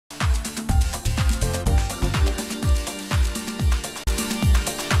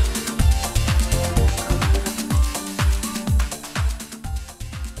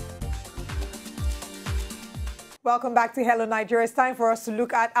Welcome back to Hello Nigeria. It's time for us to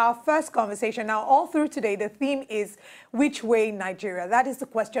look at our first conversation. Now, all through today, the theme is which way Nigeria? That is the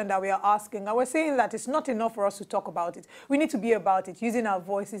question that we are asking. And we're saying that it's not enough for us to talk about it. We need to be about it, using our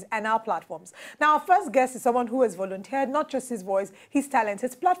voices and our platforms. Now, our first guest is someone who has volunteered not just his voice, his talent,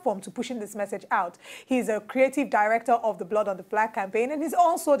 his platform to pushing this message out. He's a creative director of the Blood on the Flag campaign, and he's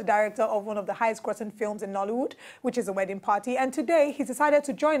also the director of one of the highest grossing films in Nollywood, which is A Wedding Party. And today, he's decided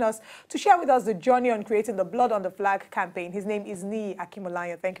to join us to share with us the journey on creating the Blood on the Flag campaign. His name is Niyi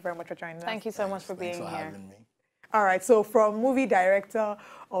Akinmolayan. Thank you very much for joining us. Thank you so much for being here. Having me. All right, so from movie director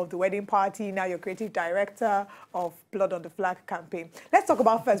of The Wedding Party, now you're creative director of Blood on the Flag campaign. Let's talk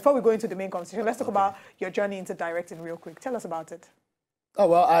about first, before we go into the main conversation, let's talk about your journey into directing real quick. Tell us about it. Oh,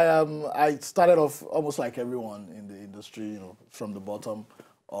 well, I started off almost like everyone in the industry, you know, from the bottom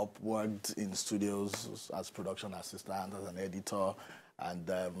up, worked in studios as production assistant, as an editor.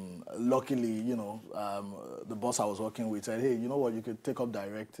 And luckily, you know, the boss I was working with said, hey, you know what, you could take up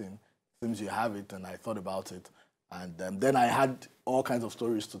directing. Seems you have it. And I thought about it. And then I had all kinds of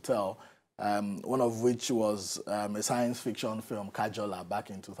stories to tell, one of which was a science fiction film, Kajola, back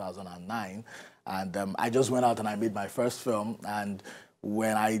in 2009. And I just went out and I made my first film. And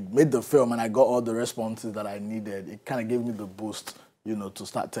when I made the film and I got all the responses that I needed, it kind of gave me the boost, you know, to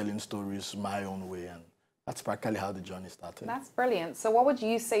start telling stories my own way. And that's practically how the journey started. That's brilliant. So what would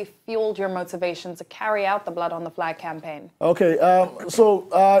you say fueled your motivation to carry out the Blood on the Flag campaign? Okay,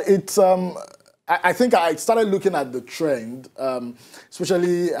 I think I started looking at the trend,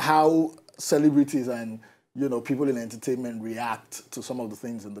 especially how celebrities and, you know, people in entertainment react to some of the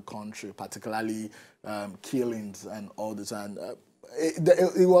things in the country, particularly killings and all this. And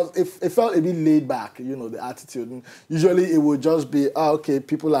it felt a bit laid back, you know, the attitude. And usually it would just be, oh, okay,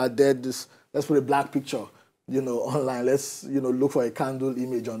 people are dead, let's put a black picture, you know, online. Let's, you know, look for a candle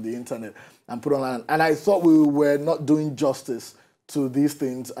image on the internet and put online. And I thought we were not doing justice to these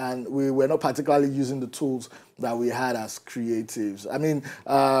things, and we were not particularly using the tools that we had as creatives. I mean,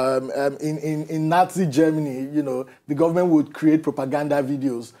 in Nazi Germany, you know, the government would create propaganda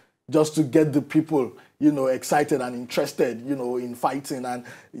videos just to get the people, you know, excited and interested, you know, in fighting. And,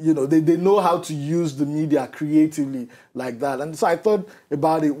 you know, they know how to use the media creatively like that. And so I thought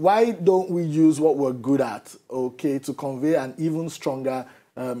about it. Why don't we use what we're good at, okay, to convey an even stronger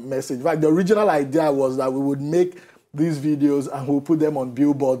message? In fact, the original idea was that we would make these videos and we'll put them on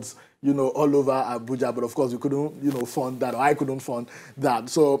billboards, you know, all over Abuja. But of course, we couldn't, you know, fund that, or I couldn't fund that.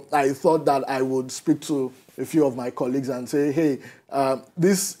 So I thought that I would speak to a few of my colleagues and say, hey,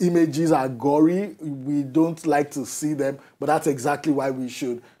 these images are gory. We don't like to see them, but that's exactly why we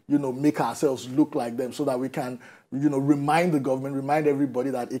should, you know, make ourselves look like them so that we can, you know, remind the government, remind everybody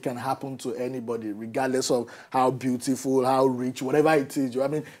that it can happen to anybody, regardless of how beautiful, how rich, whatever it is. I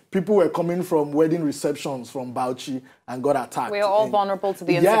mean, people were coming from wedding receptions from Bauchi and got attacked. We are all vulnerable to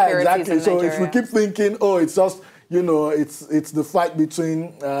the insecurities exactly. in So Nigeria. if we keep thinking, oh, it's just, you know, it's the fight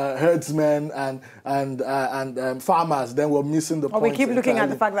between herdsmen and farmers, then we're missing the point. Or we keep looking at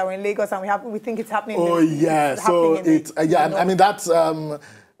the fact that we're in Lagos and we think it's happening. Oh, yeah. So it's, I mean, that's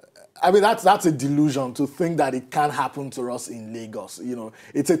a delusion to think that it can happen to us in Lagos. You know,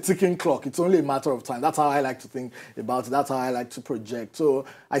 it's a ticking clock. It's only a matter of time. That's how I like to think about it. That's how I like to project. So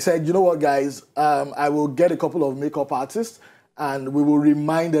I said, you know what, guys, I will get a couple of makeup artists and we will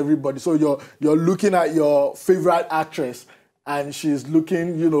remind everybody. So you're looking at your favorite actress and she's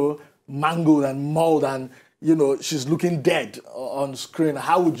looking, you know, mangled and mauled and, you know, she's looking dead on screen.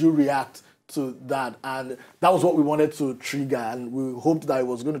 How would you react to that? And that was what we wanted to trigger, and we hoped that it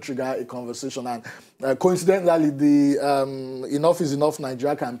was going to trigger a conversation. And coincidentally, the Enough is Enough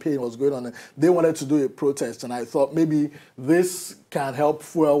Nigeria campaign was going on. They wanted to do a protest, and I thought maybe this can help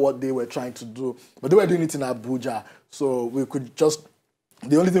fuel what they were trying to do. But they were doing it in Abuja, so we could just,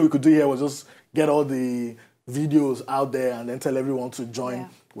 the only thing we could do here was just get all the videos out there and then tell everyone to join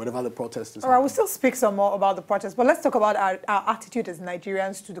whatever the protest is. All right, we'll still speak some more about the protest, but let's talk about our attitude as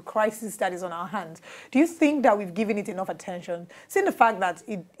Nigerians to the crisis that is on our hands. Do you think that we've given it enough attention? Seeing the fact that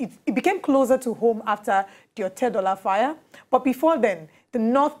it became closer to home after the $10 fire, but before then, the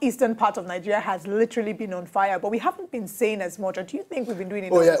northeastern part of Nigeria has literally been on fire, but we haven't been saying as much. Or do you think we've been doing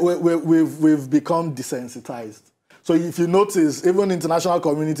enough? Oh yeah, we've become desensitized. So if you notice, even international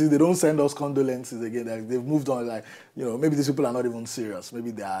communities, they don't send us condolences again. Like, they've moved on. Like, you know, maybe these people are not even serious. Maybe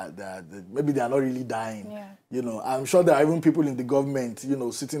they are not really dying. Yeah. You know, I'm sure there are even people in the government, you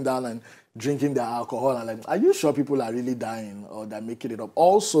know, sitting down and drinking their alcohol and like, are you sure people are really dying or they're making it up?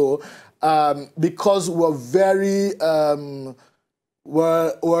 Also, because we're very,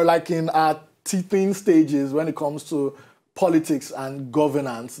 we're like in our teething stages when it comes to politics and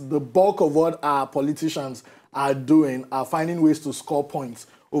governance. The bulk of what our politicians are doing are finding ways to score points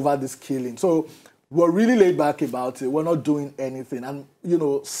over this killing. So we're really laid back about it. We're not doing anything. And, you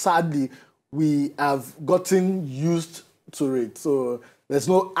know, sadly, we have gotten used to it. So there's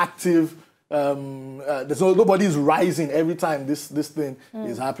no active, nobody's rising every time this thing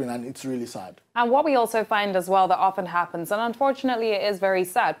is happening, and it's really sad. And what we also find as well that often happens, and unfortunately it is very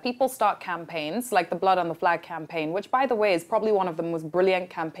sad, people start campaigns like the Blood on the Flag campaign, which, by the way, is probably one of the most brilliant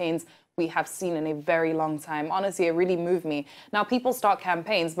campaigns we have seen in a very long time. Honestly, it really moved me. Now, people start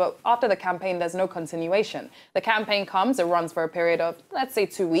campaigns, but after the campaign, there's no continuation. The campaign comes, it runs for a period of, let's say,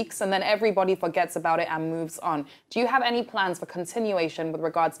 2 weeks, and then everybody forgets about it and moves on. Do you have any plans for continuation with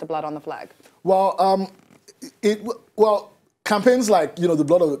regards to Blood on the Flag? Well, campaigns like, you know, the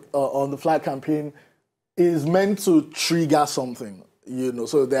Blood on the Flag campaign is meant to trigger something. You know,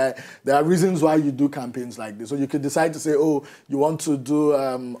 so there are reasons why you do campaigns like this. So you could decide to say, oh, you want to do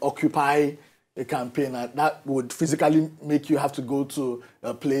Occupy a campaign, and that would physically make you have to go to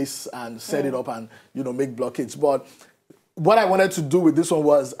a place and set it up and, you know, make blockades. But what I wanted to do with this one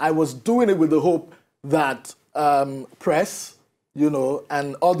was I was doing it with the hope that press, you know,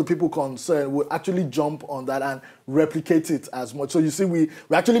 and all the people concerned would actually jump on that and replicate it as much. So you see, we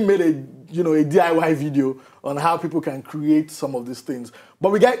actually made a DIY video on how people can create some of these things. But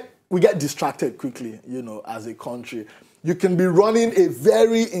we get distracted quickly, you know, as a country. You can be running a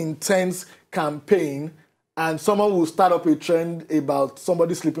very intense campaign and someone will start up a trend about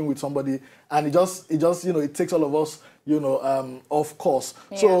somebody sleeping with somebody, and it just you know, it takes all of us, you know, off course.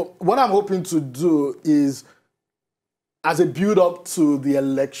 Yeah. So what I'm hoping to do is, as a build-up to the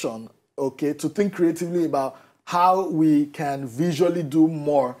election, okay, to think creatively about how we can visually do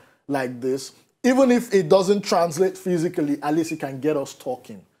more like this. Even if it doesn't translate physically, at least it can get us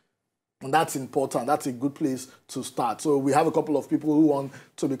talking. And that's important. That's a good place to start. So we have a couple of people who want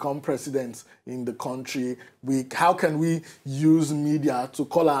to become presidents in the country. How can we use media to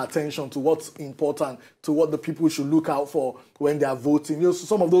call our attention to what's important, to what the people should look out for when they are voting? You know,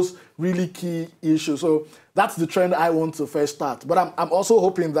 some of those really key issues. So that's the trend I want to first start. But I'm also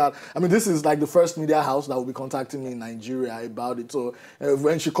hoping that, I mean, this is like the first media house that will be contacting me in Nigeria about it. So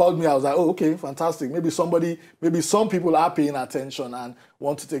when she called me, I was like, oh, okay, fantastic. Maybe some people are paying attention and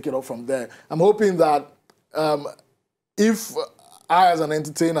want to take it up from there. I'm hoping that if I, as an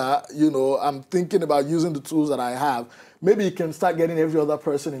entertainer, you know, I'm thinking about using the tools that I have, maybe you can start getting every other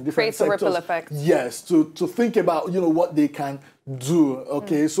person in different sectors. Creates a ripple effect. Yes, to think about, you know, what they can do.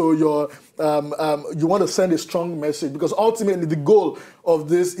 Okay, so you want to send a strong message, because ultimately the goal of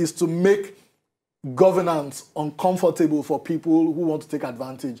this is to make governance uncomfortable for people who want to take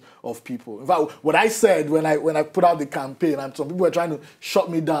advantage of people. In fact, what I said when I put out the campaign, and some people were trying to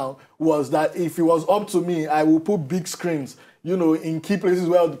shut me down, was that if it was up to me, I will put big screens, you know, in key places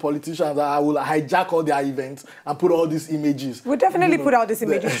where the politicians are. I will hijack all their events and put all these images. We'll definitely put out these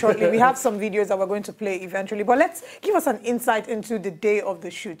images shortly. We have some videos that we're going to play eventually. But let's give us an insight into the day of the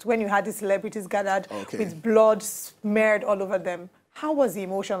shoot, when you had the celebrities gathered with blood smeared all over them. How was the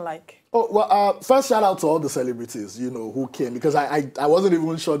emotion like? Oh, well, first shout out to all the celebrities, you know, who came, because I wasn't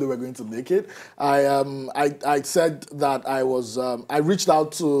even sure they were going to make it. I said that I reached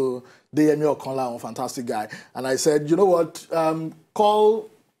out to Niyi Akinmolayan, a fantastic guy, and I said, you know what, call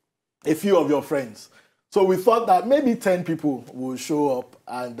a few of your friends. So we thought that maybe 10 people will show up,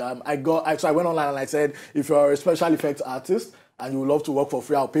 and so I went online and I said, if you're a special effects artist and you would love to work for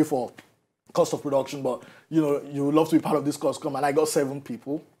free, I'll pay for cost of production, but you know, you would love to be part of this course, come. And I got 7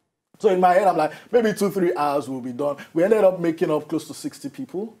 people. So in my head, I'm like, maybe 2-3 hours will be done. We ended up making up close to 60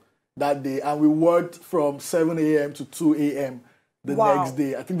 people that day, and we worked from 7 a.m. to 2 a.m. the next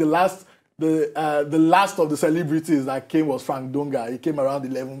day. I think the last of the celebrities that came was Frank Donga. He came around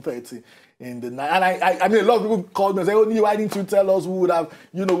 11:30 in the night. And I mean, a lot of people called me and said, oh, Niyi, why didn't you tell us? Who would have,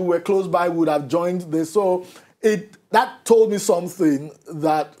 you know, who were close by, would have joined this. So that told me something,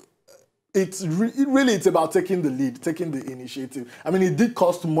 that it's about taking the lead, taking the initiative. I mean, it did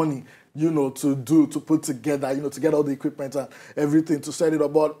cost money, you know, to put together, you know, to get all the equipment and everything to set it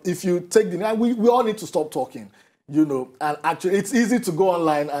up. But if you take we all need to stop talking, you know, and actually it's easy to go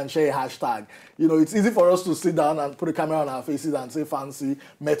online and share a hashtag. You know, it's easy for us to sit down and put a camera on our faces and say fancy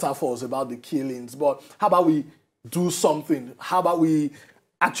metaphors about the killings. But how about we do something? How about we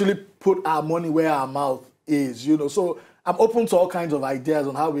actually put our money where our mouth is, you know? So I'm open to all kinds of ideas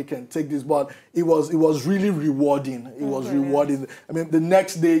on how we can take this, but it was really rewarding. It was rewarding. I mean, the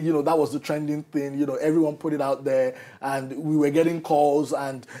next day, you know, that was the trending thing. You know, everyone put it out there, and we were getting calls,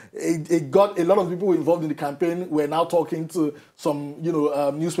 and it got a lot of people involved in the campaign. We're now talking to some, you know,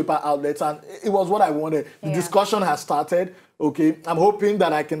 newspaper outlets, and it was what I wanted. The discussion has started. Okay, I'm hoping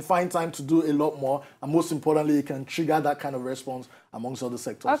that I can find time to do a lot more, and most importantly, it can trigger that kind of response amongst other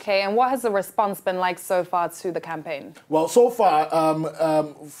sectors. Okay, and what has the response been like so far to the campaign? Well, so far,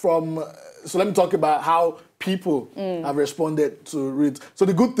 so let me talk about how people have responded to it. So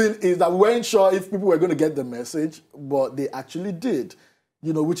the good thing is that we weren't sure if people were going to get the message, but they actually did,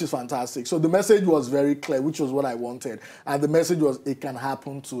 you know, which is fantastic. So the message was very clear, which was what I wanted. And the message was, it can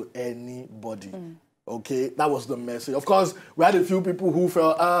happen to anybody. Okay, that was the message. Of course, we had a few people who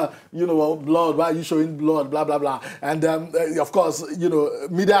felt, you know, blood, why are you showing blood, blah, blah, blah. And of course, you know,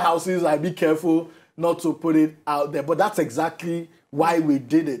 media houses, be careful not to put it out there. But that's exactly why we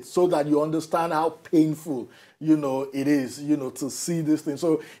did it, so that you understand how painful, you know, it is, you know, to see this thing.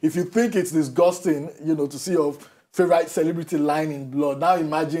 So if you think it's disgusting, you know, to see your favorite celebrity lying in blood, now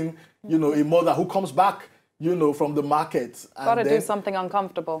imagine, you know, a mother who comes back, you know, from the market. Got to do something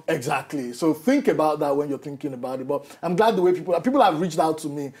uncomfortable. Exactly. So think about that when you're thinking about it. But I'm glad the way people have reached out to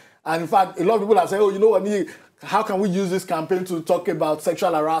me. And in fact, a lot of people have said, oh, you know what, Niyi, how can we use this campaign to talk about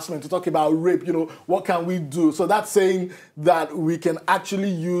sexual harassment, to talk about rape, you know, what can we do? So that's saying that we can actually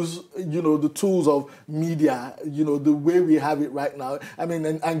use, you know, the tools of media, you know, the way we have it right now. I mean,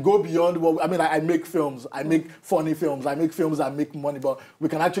 and go beyond what, I mean, I make films, I make funny films, I make films that make money, but we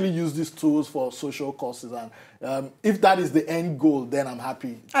can actually use these tools for social causes. And if that is the end goal, then I'm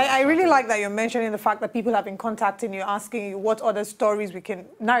happy. I really like that you're mentioning the fact that people have been contacting you, asking you what other stories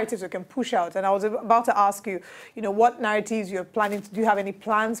narratives we can push out. And I was about to ask you, you know, what narratives you're planning to do. You have any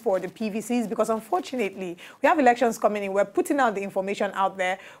plans for the PVCs? Because unfortunately, we have elections coming in. We're putting out the information out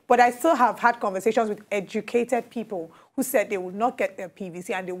there, but I still have had conversations with educated people who said they will not get their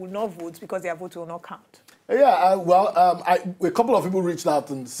PVC and they will not vote because their vote will not count. Yeah, a couple of people reached out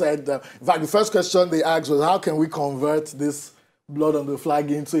and said, in fact, the first question they asked was, how can we convert this blood on the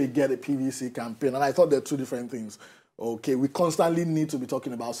flag into a get a PVC campaign? And I thought there are two different things. Okay, we constantly need to be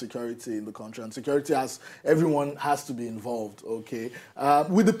talking about security in the country, and security everyone has to be involved, okay?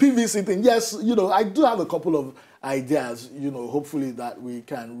 With the PVC thing, yes, you know, I do have a couple of ideas, you know, hopefully that we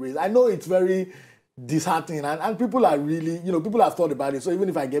can raise. I know it's very disheartening, and people are really, you know, people have thought about it. So even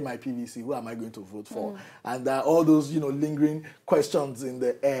if I get my PVC, who am I going to vote for? And all those, you know, lingering questions in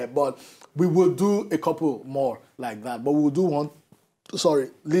the air. But we will do a couple more like that. But we'll do one,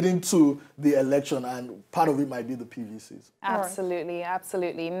 leading to the election, and part of it might be the PVCs. Absolutely,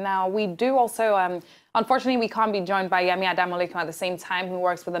 absolutely. Now, we do also, unfortunately, we can't be joined by Niyi Akinmolayan at the same time, who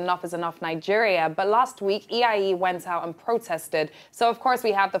works with Enough is Enough Nigeria. But last week, EIE went out and protested. So, of course,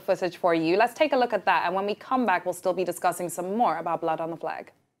 we have the footage for you. Let's take a look at that. And when we come back, we'll still be discussing some more about blood on the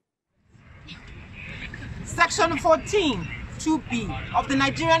flag. Section 14, 2B of the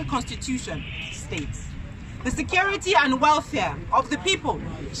Nigerian Constitution states, the security and welfare of the people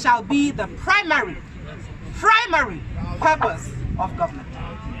shall be the primary purpose of government.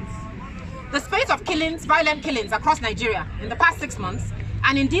 The spate of killings, violent killings across Nigeria in the past 6 months,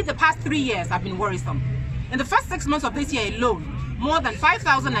 and indeed the past 3 years, have been worrisome. In the first 6 months of this year alone, more than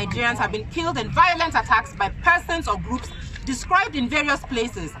 5,000 Nigerians have been killed in violent attacks by persons or groups described in various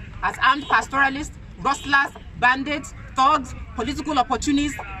places as armed pastoralists, rustlers, bandits, thugs, political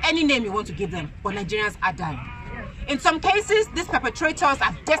opportunists, any name you want to give them, but Nigerians are dying. In some cases, these perpetrators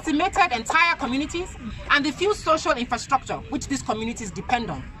have decimated entire communities and the few social infrastructure which these communities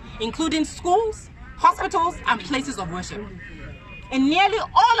depend on, including schools, hospitals, and places of worship. In nearly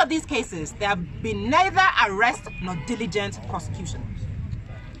all of these cases, there have been neither arrest nor diligent prosecution.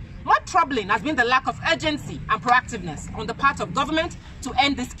 More troubling has been the lack of urgency and proactiveness on the part of government to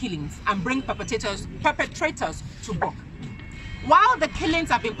end these killings and bring perpetrators to book. While the killings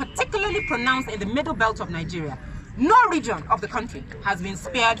have been particularly pronounced in the middle belt of Nigeria, no region of the country has been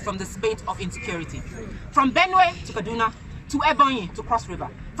spared from the spate of insecurity. From Benue to Kaduna, to Ebonyi to Cross River,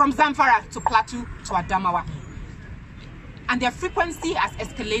 from Zamfara to Plateau to Adamawa. And their frequency has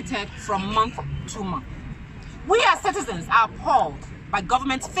escalated from month to month. We as citizens are appalled by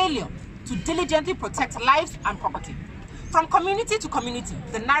government's failure to diligently protect lives and property. From community to community,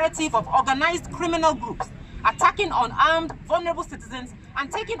 the narrative of organized criminal groups attacking unarmed, vulnerable citizens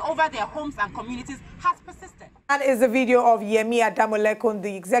and taking over their homes and communities has persisted. That is a video of Niyi Akinmolayan,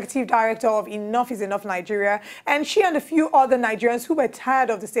 the executive director of Enough is Enough Nigeria. And she and a few other Nigerians who were tired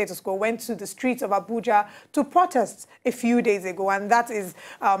of the status quo went to the streets of Abuja to protest a few days ago. And that is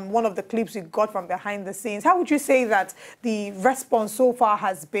one of the clips we got from behind the scenes. How would you say that the response so far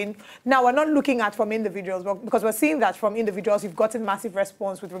has been? Now, we're not looking at from individuals, because we're seeing that from individuals, you've gotten massive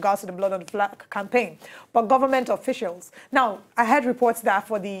response with regards to the Blood on the Flag campaign. But government officials. Now, I heard reports that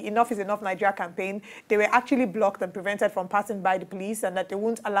for the Enough is Enough Nigeria campaign, they were actually blocked and prevented from passing by the police, and that they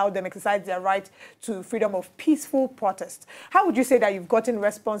won't allow them exercise their right to freedom of peaceful protest. How would you say that you've gotten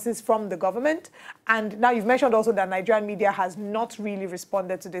responses from the government? And now you've mentioned also that Nigerian media has not really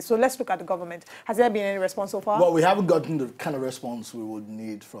responded to this. So let's look at the government. Has there been any response so far? Well, we haven't gotten the kind of response we would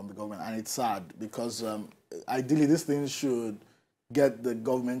need from the government, and it's sad because ideally this thing should get the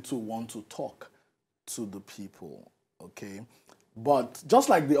government to want to talk to the people, okay? But just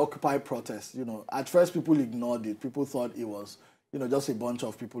like the Occupy protest, you know, at first people ignored it. People thought it was, you know, just a bunch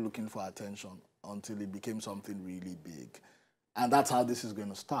of people looking for attention until it became something really big. And that's how this is going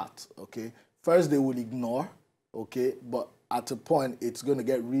to start, okay? First they will ignore, okay? But at a point it's going to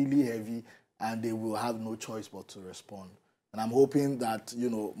get really heavy and they will have no choice but to respond. And I'm hoping that, you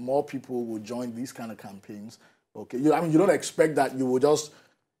know, more people will join these kind of campaigns, okay? I mean, you don't expect that you will just,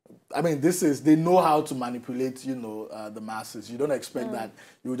 I mean, they know how to manipulate, you know, the masses. You don't expect that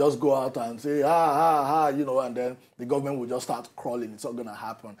you will just go out and say, you know, and then the government will just start crawling. It's not going to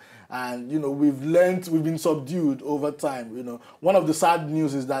happen. And, you know, we've been subdued over time, you know. One of the sad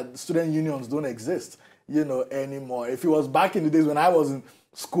news is that student unions don't exist, you know, anymore. If it was back in the days when I was in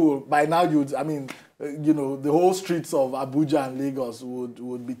school, by now you know, the whole streets of Abuja and Lagos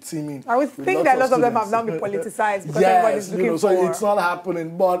would be teeming. I would think that a lot of them have now been politicized because everybody's looking so it's not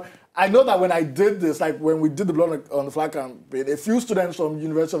happening. But I know that when I did this, like when we did the Blood on the Flag campaign, a few students from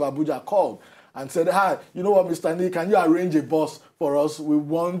University of Abuja called and said, hi, you know what, Mr. Niyi, can you arrange a bus for us? We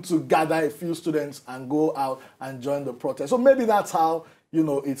want to gather a few students and go out and join the protest. So maybe that's how, you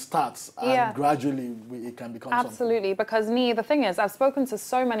know, it starts and gradually it can become Absolutely, something. because Niyi, the thing is, I've spoken to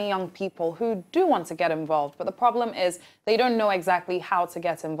so many young people who do want to get involved, but the problem is they don't know exactly how to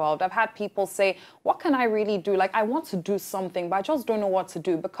get involved. I've had people say, what can I really do? Like, I want to do something, but I just don't know what to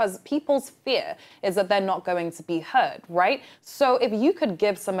do, because people's fear is that they're not going to be heard, right? So if you could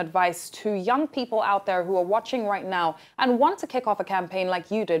give some advice to young people out there who are watching right now and want to kick off a campaign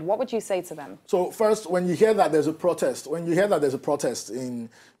like you did, what would you say to them? So first, when you hear that there's a protest,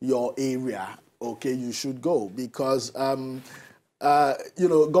 in your area, okay, you should go, because you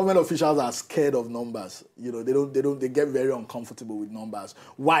know, government officials are scared of numbers. You know, they get very uncomfortable with numbers.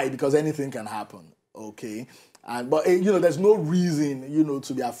 Why? Because anything can happen, okay? But you know, there's no reason, you know,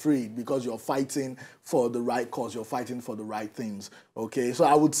 to be afraid, because you're fighting for the right cause, you're fighting for the right things, okay? So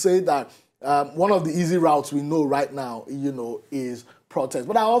I would say that one of the easy routes we know right now, you know, is protest.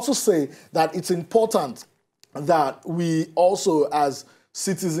 But I also say that it's important that we also, as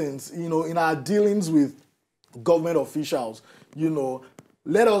citizens, you know, in our dealings with government officials, you know,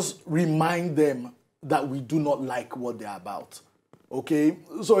 let us remind them that we do not like what they're about, okay?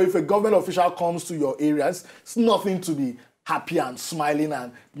 So if a government official comes to your area, it's nothing to be happy and smiling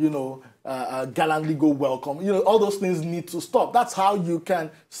and, you know, gallantly go welcome. You know, all those things need to stop. That's how you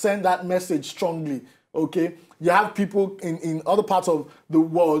can send that message strongly, okay? You have people in other parts of the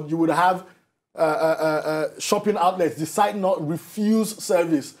world, you would have shopping outlets decide not refuse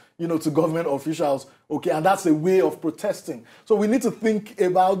service, you know, to government officials, okay, and that's a way of protesting. So we need to think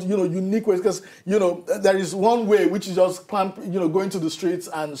about, you know, unique ways, because, you know, there is one way which is just you know, going to the streets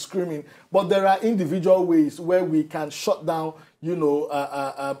and screaming, but there are individual ways where we can shut down, you know,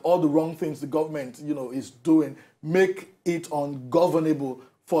 all the wrong things the government, you know, is doing, make it ungovernable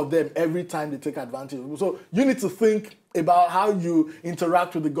for them every time they take advantage. So you need to think about how you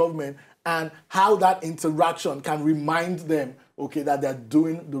interact with the government and how that interaction can remind them, okay, that they're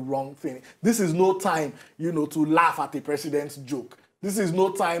doing the wrong thing. This is no time, you know, to laugh at a president's joke. This is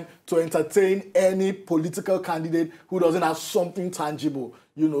no time to entertain any political candidate who doesn't have something tangible,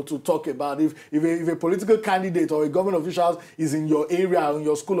 you know, to talk about. If a political candidate or a government official is in your area, or in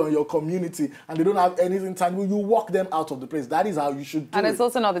your school, or in your community, and they don't have anything tangible, you walk them out of the place. That is how you should do it. And it's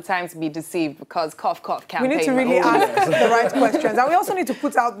also not the time to be deceived, because cough, cough, campaign. We need to really ask the right questions. And we also need to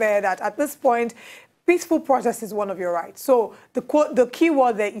put out there that at this point, peaceful protest is one of your rights. So the key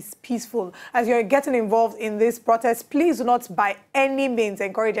word there is peaceful. As you're getting involved in this protest, please do not by any means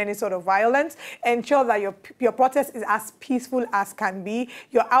encourage any sort of violence. Ensure that your protest is as peaceful as can be.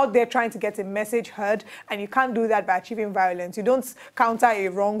 You're out there trying to get a message heard, and you can't do that by achieving violence. You don't counter a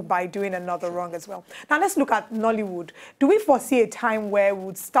wrong by doing another wrong as well. Now let's look at Nollywood. Do we foresee a time where we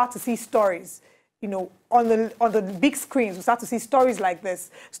would start to see stories, you know, on the big screens? We start to see stories like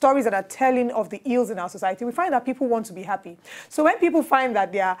this, stories that are telling of the ills in our society. We find that people want to be happy. So when people find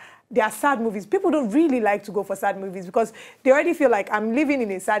that there are sad movies, people don't really like to go for sad movies, because they already feel like, I'm living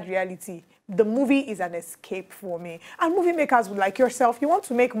in a sad reality. the movie is an escape for me. And movie makers like yourself, you want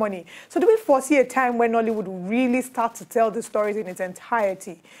to make money. So do we foresee a time when Nollywood will really start to tell the stories in its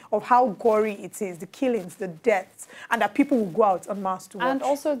entirety of how gory it is, the killings, the deaths, and that people will go out en masse to watch? And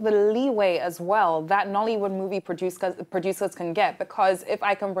also the leeway as well that Nollywood movie producers can get, because if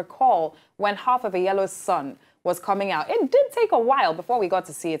I can recall, when Half of a Yellow Sun was coming out, it did take a while before we got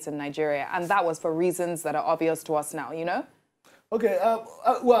to see it in Nigeria, and that was for reasons that are obvious to us now, you know? Okay,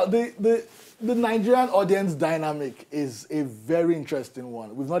 well, the Nigerian audience dynamic is a very interesting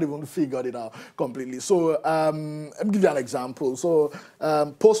one. We've not even figured it out completely. So let me give you an example. So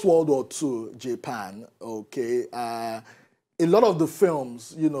post-World War II, Japan, okay, a lot of the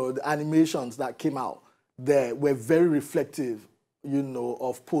films, you know, the animations that came out there were very reflective, you know,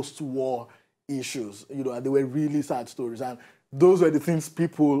 of post-war issues, you know, and they were really sad stories. And those were the things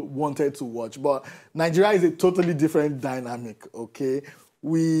people wanted to watch. But Nigeria is a totally different dynamic, okay?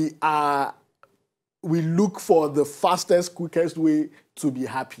 We look for the fastest, quickest way to be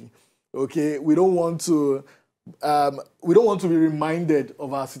happy, okay? We don't want to be reminded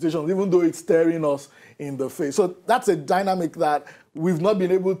of our situations, even though it's staring us in the face. So that's a dynamic that we've not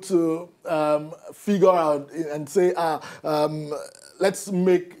been able to figure out and say, let's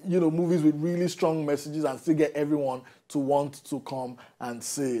make, you know, movies with really strong messages and still get everyone to want to come and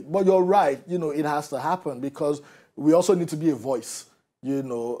see it. But you're right, you know, it has to happen because we also need to be a voice. You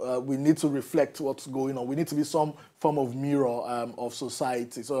know, we need to reflect what's going on. We need to be some form of mirror of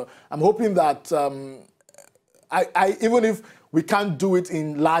society. So I'm hoping that even if we can't do it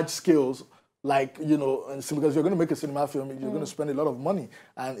in large scales, like, you know, because you're going to make a cinema film, you're going to spend a lot of money.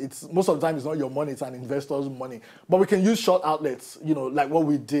 And it's most of the time, it's not your money, it's an investor's money. But we can use short outlets, you know, like what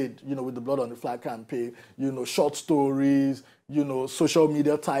we did, you know, with the Blood on the Flag campaign, you know, short stories, you know, social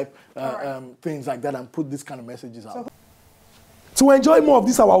media type things like that, and put these kind of messages out. To enjoy more of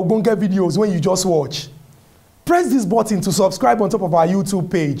these our Ogbonge videos when you just watch, press this button to subscribe on top of our YouTube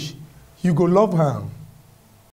page. You go love her.